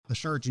The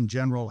Surgeon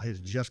General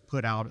has just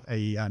put out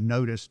a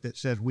notice that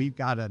says we've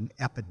got an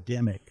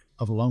epidemic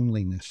of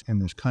loneliness in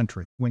this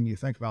country. When you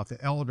think about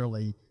the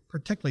elderly,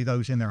 particularly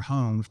those in their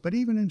homes, but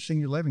even in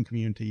senior living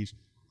communities,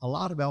 a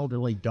lot of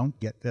elderly don't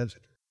get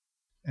visitors.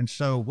 And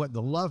so what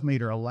the Love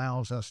Meter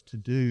allows us to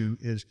do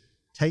is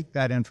take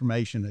that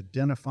information,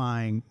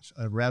 identifying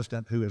a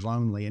resident who is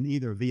lonely, and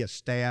either via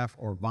staff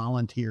or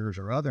volunteers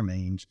or other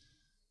means,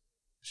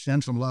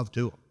 send some love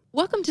to them.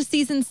 Welcome to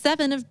Season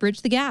 7 of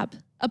Bridge the Gap,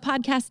 a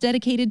podcast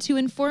dedicated to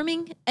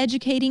informing,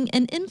 educating,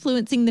 and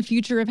influencing the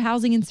future of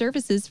housing and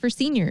services for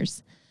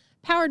seniors.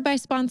 Powered by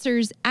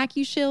sponsors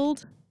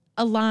Accushield,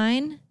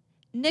 Align,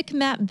 Nick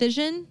Map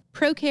Vision,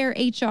 ProCare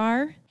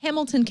HR,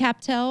 Hamilton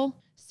Captel,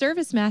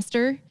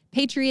 ServiceMaster,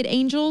 Patriot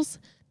Angels,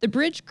 The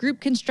Bridge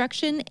Group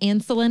Construction,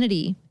 and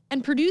Salinity,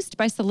 and produced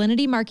by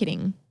Salinity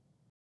Marketing.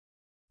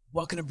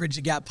 Welcome to Bridge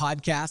the Gap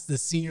Podcast, the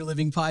senior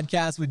living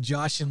podcast with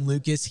Josh and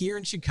Lucas here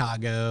in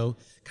Chicago.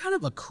 Kind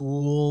of a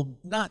cool,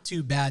 not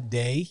too bad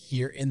day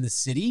here in the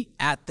city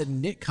at the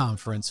NIC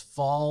Conference,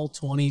 Fall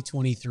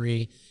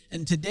 2023.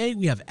 And today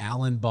we have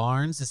Alan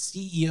Barnes, the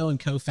CEO and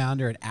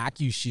co-founder at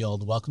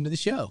Accushield. Welcome to the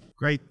show.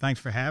 Great. Thanks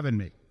for having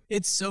me.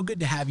 It's so good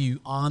to have you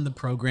on the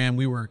program.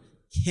 We were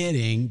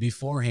kidding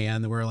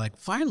beforehand. We're like,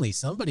 finally,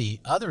 somebody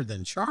other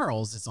than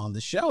Charles is on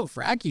the show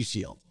for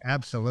Accushield.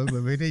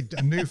 Absolutely. We need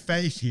a new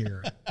face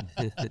here.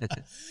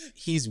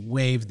 He's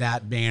waved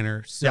that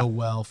banner so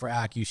well for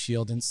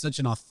Accushield in such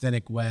an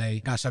authentic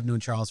way. Gosh, I've known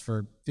Charles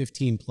for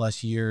 15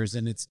 plus years,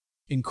 and it's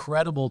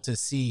incredible to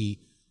see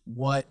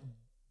what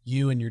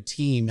you and your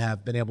team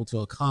have been able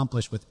to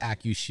accomplish with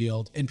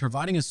Accushield in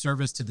providing a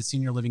service to the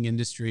senior living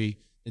industry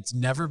that's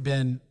never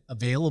been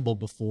available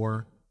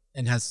before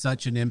and has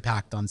such an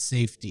impact on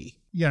safety.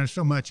 Yeah,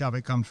 so much of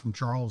it comes from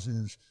Charles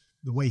is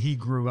the way he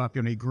grew up.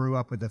 He grew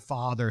up with a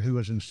father who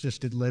was an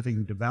assisted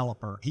living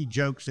developer. He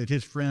jokes that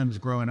his friends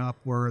growing up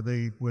were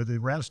the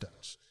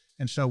residents.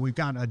 And so we've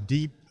got a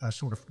deep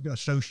sort of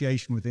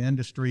association with the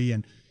industry.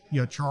 And,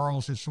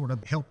 Charles has sort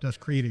of helped us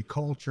create a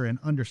culture and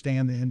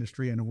understand the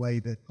industry in a way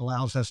that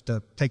allows us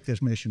to take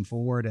this mission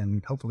forward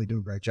and hopefully do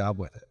a great job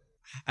with it.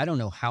 I don't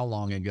know how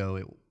long ago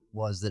it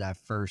was that I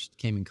first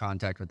came in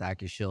contact with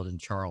Accushield and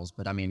Charles,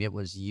 but I mean, it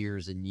was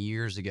years and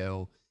years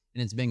ago,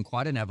 and it's been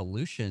quite an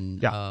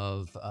evolution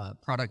of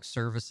product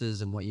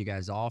services and what you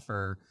guys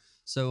offer.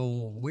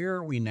 So where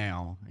are we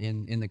now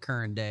in the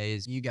current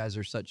days? You guys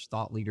are such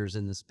thought leaders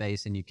in the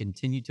space and you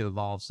continue to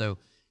evolve. So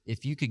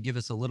if you could give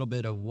us a little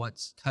bit of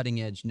what's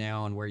cutting edge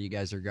now and where you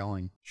guys are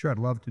going. Sure, I'd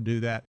love to do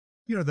that.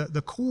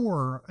 The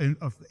core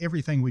of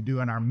everything we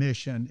do in our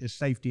mission is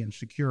safety and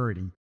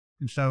security.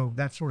 And so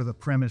that's sort of the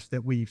premise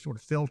that we sort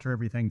of filter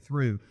everything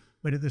through.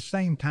 But at the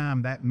same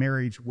time, that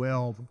marries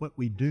well what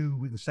we do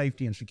with the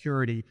safety and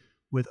security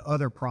with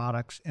other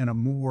products and a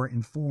more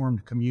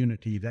informed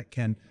community that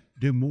can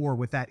do more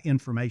with that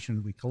information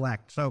that we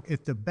collect. So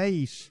at the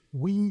base,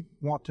 we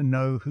want to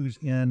know who's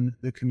in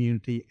the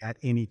community at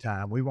any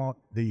time. We want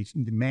the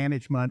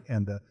management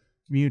and the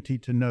community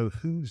to know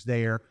who's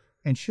there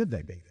and should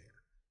they be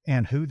there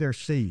and who they're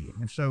seeing.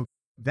 And so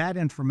that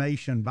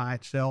information by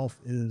itself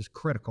is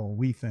critical,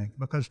 we think,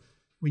 because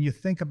when you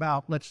think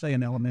about, let's say,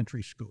 an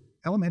elementary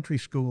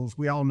schools,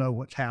 we all know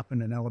what's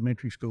happened in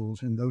elementary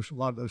schools, and a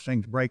lot of those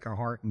things break our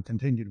heart and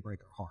continue to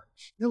break our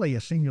hearts. Really,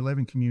 a senior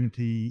living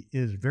community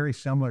is very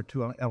similar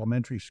to an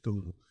elementary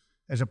school,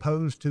 as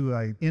opposed to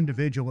an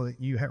individual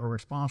that you are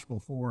responsible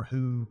for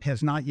who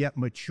has not yet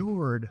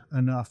matured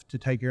enough to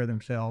take care of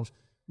themselves.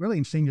 Really,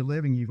 in senior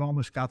living, you've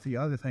almost got the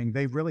other thing.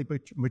 They've really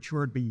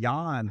matured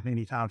beyond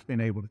many times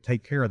being able to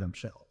take care of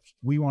themselves.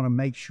 We want to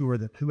make sure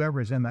that whoever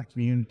is in that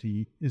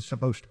community is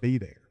supposed to be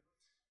there.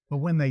 But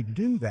when they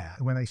do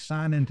that, when they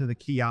sign into the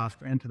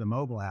kiosk or into the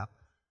mobile app,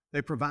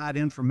 they provide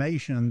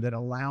information that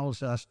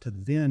allows us to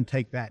then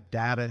take that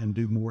data and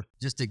do more.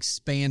 Just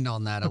expand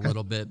on that a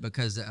little bit,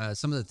 because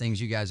some of the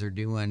things you guys are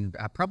doing,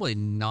 probably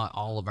not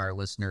all of our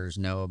listeners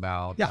know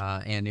about,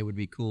 and it would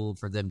be cool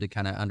for them to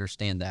kind of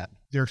understand that.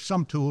 There are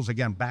some tools,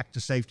 again, back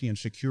to safety and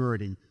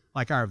security,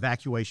 like our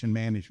evacuation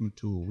management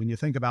tool. When you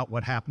think about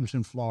what happens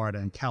in Florida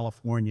and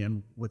California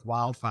and with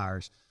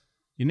wildfires,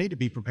 you need to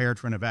be prepared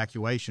for an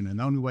evacuation. And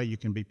the only way you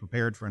can be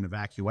prepared for an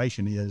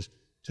evacuation is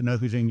to know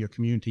who's in your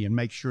community and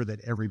make sure that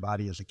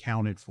everybody is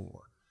accounted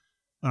for.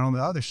 And on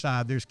the other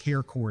side, there's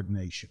care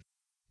coordination.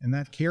 And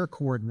that care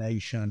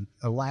coordination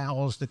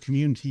allows the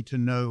community to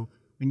know,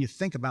 when you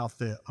think about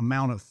the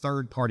amount of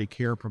third-party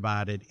care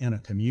provided in a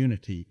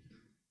community,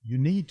 you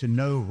need to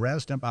know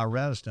resident by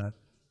resident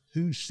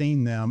who's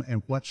seen them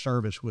and what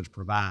service was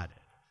provided.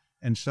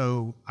 And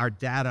so our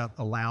data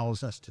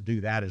allows us to do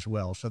that as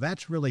well. So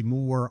that's really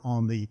more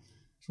on the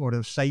sort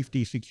of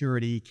safety,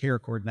 security, care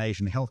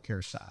coordination,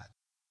 healthcare side.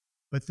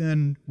 But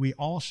then we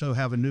also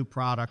have a new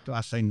product.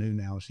 I say new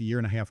now, it's a year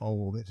and a half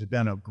old. It's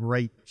been a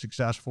great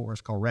success for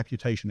us called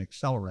Reputation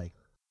Accelerator.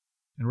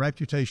 And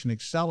Reputation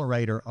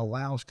Accelerator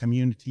allows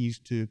communities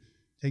to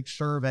take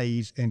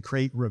surveys and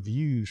create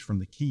reviews from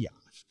the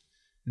kiosk.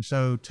 And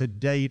so to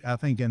date, I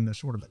think in the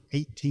sort of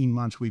 18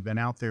 months we've been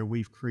out there,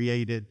 we've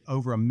created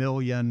over 1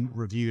 million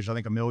reviews, I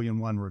think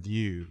 1,000,001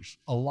 reviews.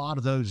 A lot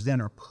of those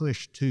then are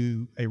pushed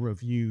to a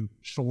review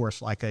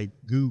source like a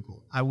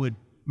Google. I would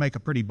make a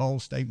pretty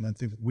bold statement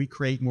that we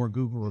create more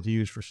Google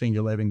reviews for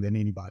senior living than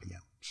anybody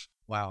else.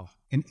 Wow.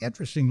 And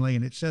interestingly,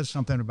 and it says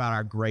something about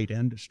our great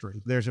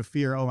industry, there's a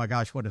fear, oh my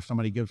gosh, what if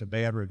somebody gives a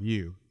bad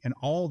review? And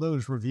all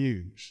those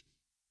reviews,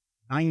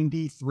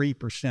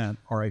 93%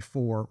 are a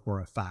 4 or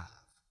a 5.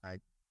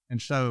 Right.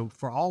 And so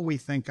for all we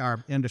think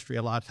our industry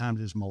a lot of times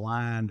is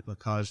maligned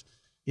because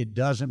it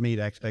doesn't meet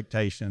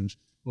expectations,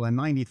 well, in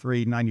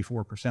 93,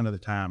 94% of the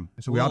time.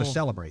 So we ought to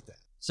celebrate that.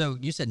 So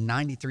you said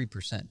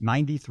 93%.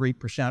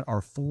 93%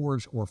 are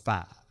 4s or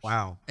 5s.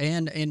 Wow.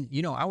 And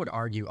you know, I would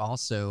argue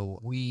also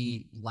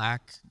we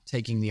lack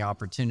taking the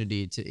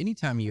opportunity to,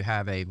 anytime you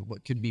have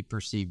what could be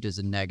perceived as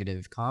a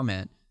negative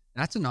comment,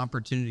 that's an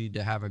opportunity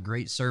to have a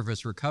great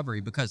service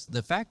recovery, because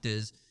the fact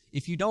is,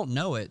 if you don't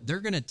know it,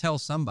 they're going to tell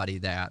somebody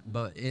that,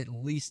 but at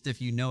least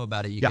if you know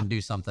about it, you can do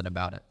something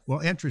about it. Well,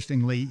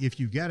 interestingly, if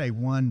you get a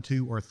 1,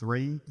 2, or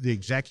 3, the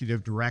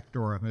executive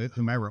director or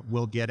whomever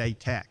will get a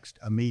text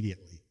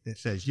immediately that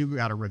says, you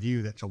got a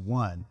review that's a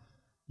 1.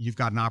 You've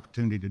got an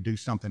opportunity to do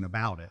something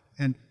about it.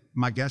 And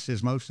my guess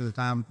is most of the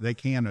time they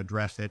can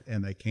address it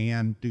and they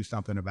can do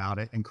something about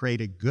it and create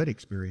a good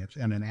experience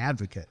and an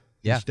advocate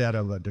instead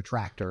of a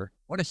detractor.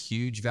 What a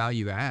huge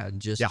value add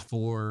just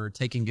for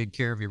taking good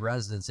care of your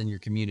residents in your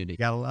community.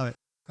 Gotta love it.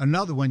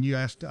 Another one, you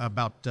asked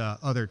about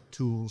other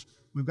tools.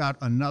 We've got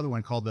another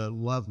one called the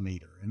Love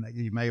Meter, and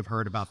you may have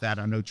heard about that.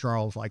 I know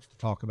Charles likes to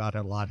talk about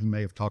it a lot. He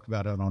may have talked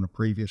about it on a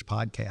previous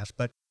podcast,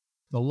 but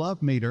the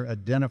Love Meter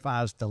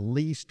identifies the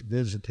least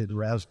visited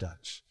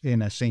residents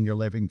in a senior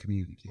living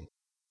community.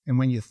 And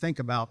when you think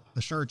about,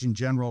 the Surgeon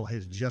General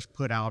has just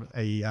put out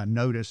a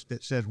notice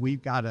that says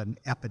we've got an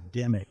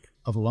epidemic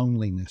of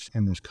loneliness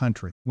in this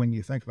country. When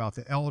you think about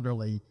the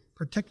elderly,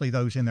 particularly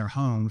those in their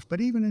homes, but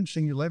even in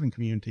senior living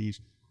communities,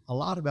 a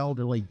lot of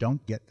elderly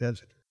don't get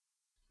visitors.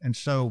 And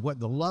so what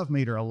the Love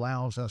Meter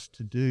allows us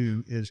to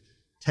do is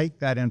take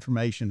that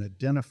information,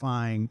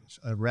 identifying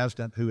a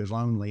resident who is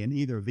lonely, and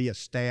either via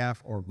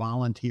staff or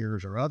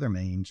volunteers or other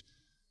means,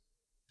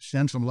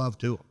 send some love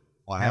to them.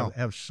 Wow.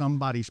 Have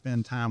somebody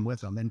spend time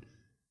with them. And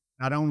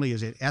not only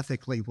is it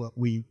ethically what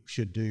we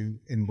should do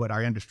and what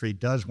our industry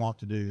does want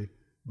to do,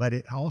 but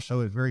it also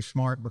is very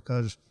smart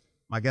because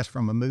I guess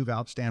from a move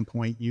out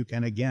standpoint, you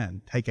can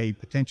again take a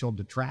potential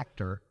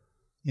detractor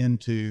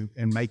into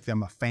and make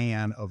them a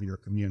fan of your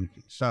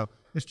community. So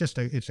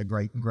it's a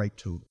great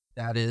tool.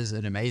 That is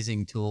an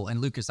amazing tool.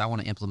 And Lucas, I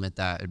want to implement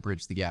that at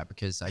Bridge the Gap,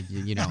 because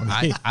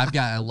I've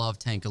got a love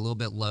tank a little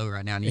bit low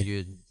right now. I need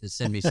you to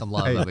send me some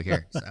love over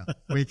here. So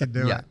we can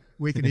do it.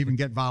 We can even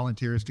get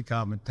volunteers to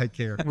come and take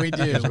care of it. We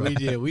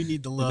do. We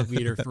need the love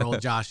meter for old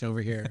Josh over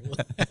here.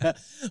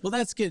 Well,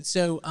 that's good.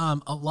 So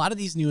a lot of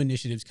these new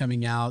initiatives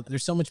coming out,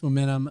 there's so much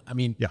momentum. I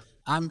mean,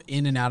 I'm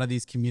in and out of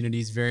these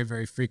communities very,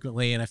 very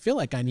frequently, and I feel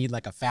like I need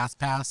like a fast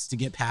pass to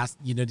get past,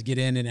 to get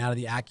in and out of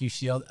the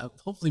Accushield.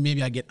 Hopefully,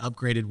 maybe I get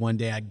upgraded one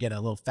day. I get a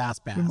little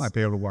fast pass. You might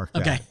be able to work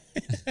that. Okay.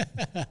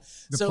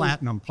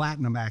 The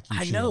platinum Accushield.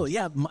 I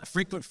know,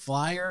 frequent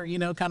flyer,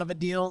 kind of a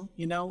deal.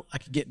 I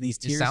could get these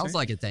tiers. It sounds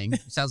like a thing.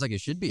 It sounds like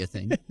it should be a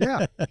thing.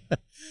 Yeah.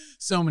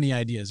 So many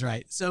ideas,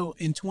 right? So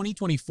in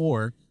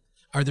 2024,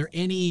 are there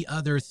any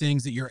other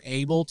things that you're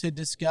able to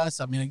discuss?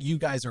 I mean, you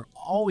guys are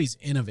always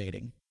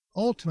innovating.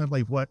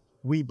 Ultimately, what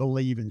we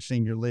believe in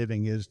senior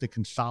living is the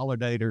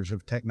consolidators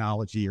of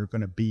technology are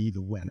going to be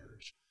the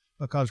winners.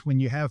 Because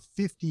when you have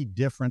 50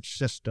 different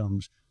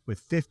systems with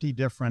 50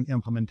 different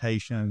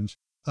implementations,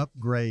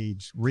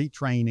 upgrades,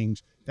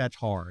 retrainings, that's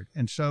hard.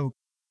 And so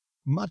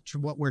much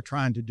of what we're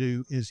trying to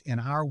do is, in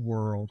our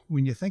world,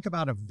 when you think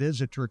about a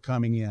visitor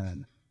coming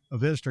in, a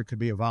visitor could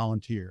be a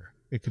volunteer.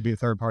 It could be a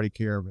third-party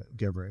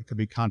caregiver. It could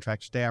be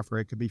contract staffer.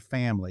 It could be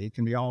family. It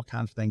can be all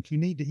kinds of things. You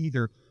need to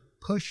either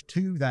push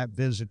to that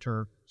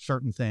visitor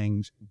certain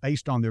things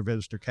based on their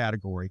visitor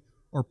category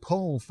or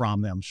pull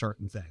from them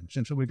certain things.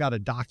 And so we've got a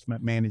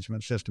document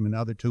management system and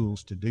other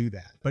tools to do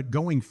that. But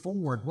going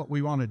forward, what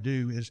we want to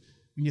do is,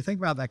 when you think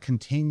about that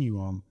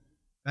continuum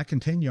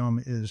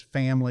is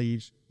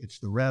families, it's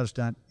the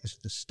resident, it's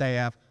the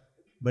staff,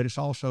 but it's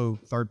also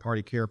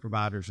third-party care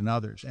providers and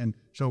others. And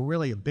so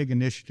really a big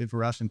initiative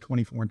for us in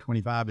 24 and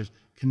 25 is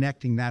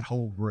connecting that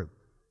whole group,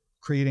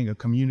 creating a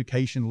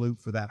communication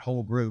loop for that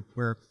whole group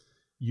where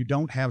you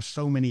don't have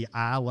so many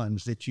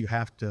islands that you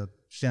have to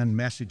send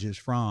messages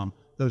from.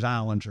 Those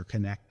islands are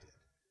connected.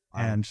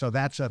 Wow. And so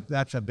that's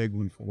a big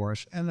one for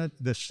us. And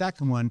the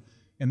second one,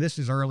 and this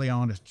is early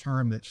on a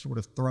term that's sort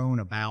of thrown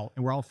about,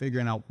 and we're all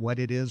figuring out what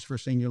it is for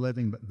senior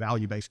living, but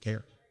value-based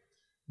care.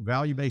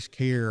 Value-based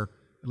care,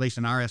 at least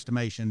in our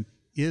estimation,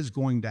 is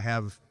going to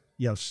have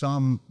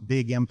some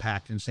big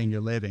impact in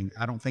senior living.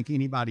 I don't think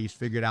anybody's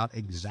figured out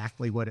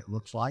exactly what it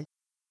looks like,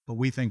 but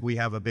we think we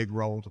have a big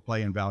role to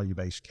play in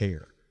value-based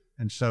care.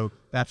 And so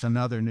that's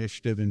another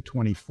initiative in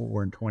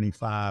 24 and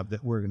 25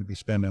 that we're going to be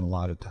spending a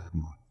lot of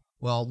time on.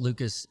 Well,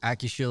 Lucas,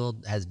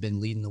 Accushield has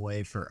been leading the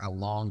way for a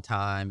long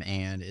time,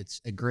 and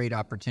it's a great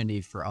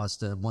opportunity for us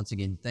to once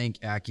again thank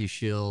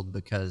Accushield,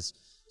 because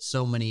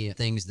so many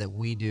things that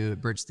we do at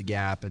Bridge the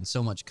Gap and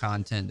so much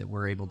content that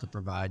we're able to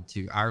provide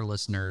to our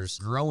listeners,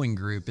 growing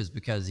group, is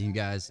because you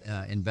guys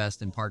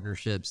invest in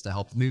partnerships to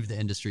help move the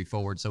industry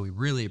forward. So we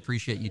really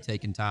appreciate you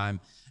taking time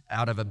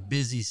out of a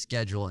busy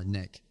schedule. And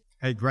Nick.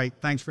 Hey, great.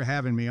 Thanks for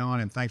having me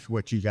on, and thanks for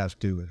what you guys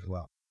do as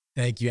well.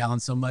 Thank you, Alan,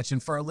 so much.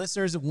 And for our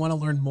listeners that want to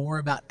learn more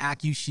about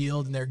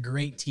Accushield and their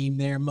great team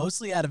there,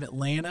 mostly out of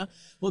Atlanta,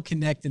 we'll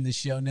connect in the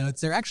show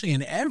notes. They're actually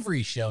in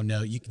every show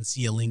note. You can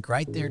see a link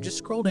right there. Just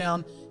scroll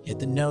down, hit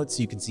the notes,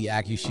 so you can see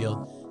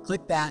Accushield.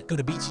 Click that, go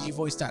to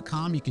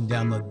btgvoice.com. You can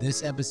download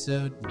this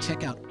episode,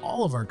 check out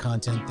all of our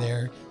content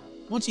there.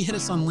 Why don't you hit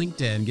us on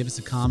LinkedIn, give us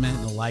a comment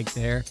and a like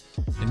there,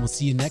 and we'll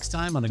see you next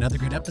time on another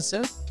great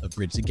episode of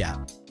Bridge the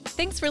Gap.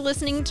 Thanks for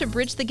listening to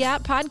Bridge the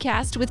Gap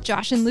podcast with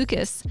Josh and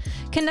Lucas.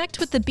 Connect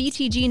with the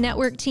BTG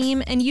Network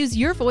team and use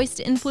your voice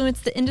to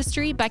influence the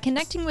industry by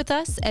connecting with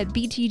us at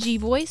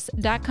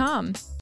btgvoice.com.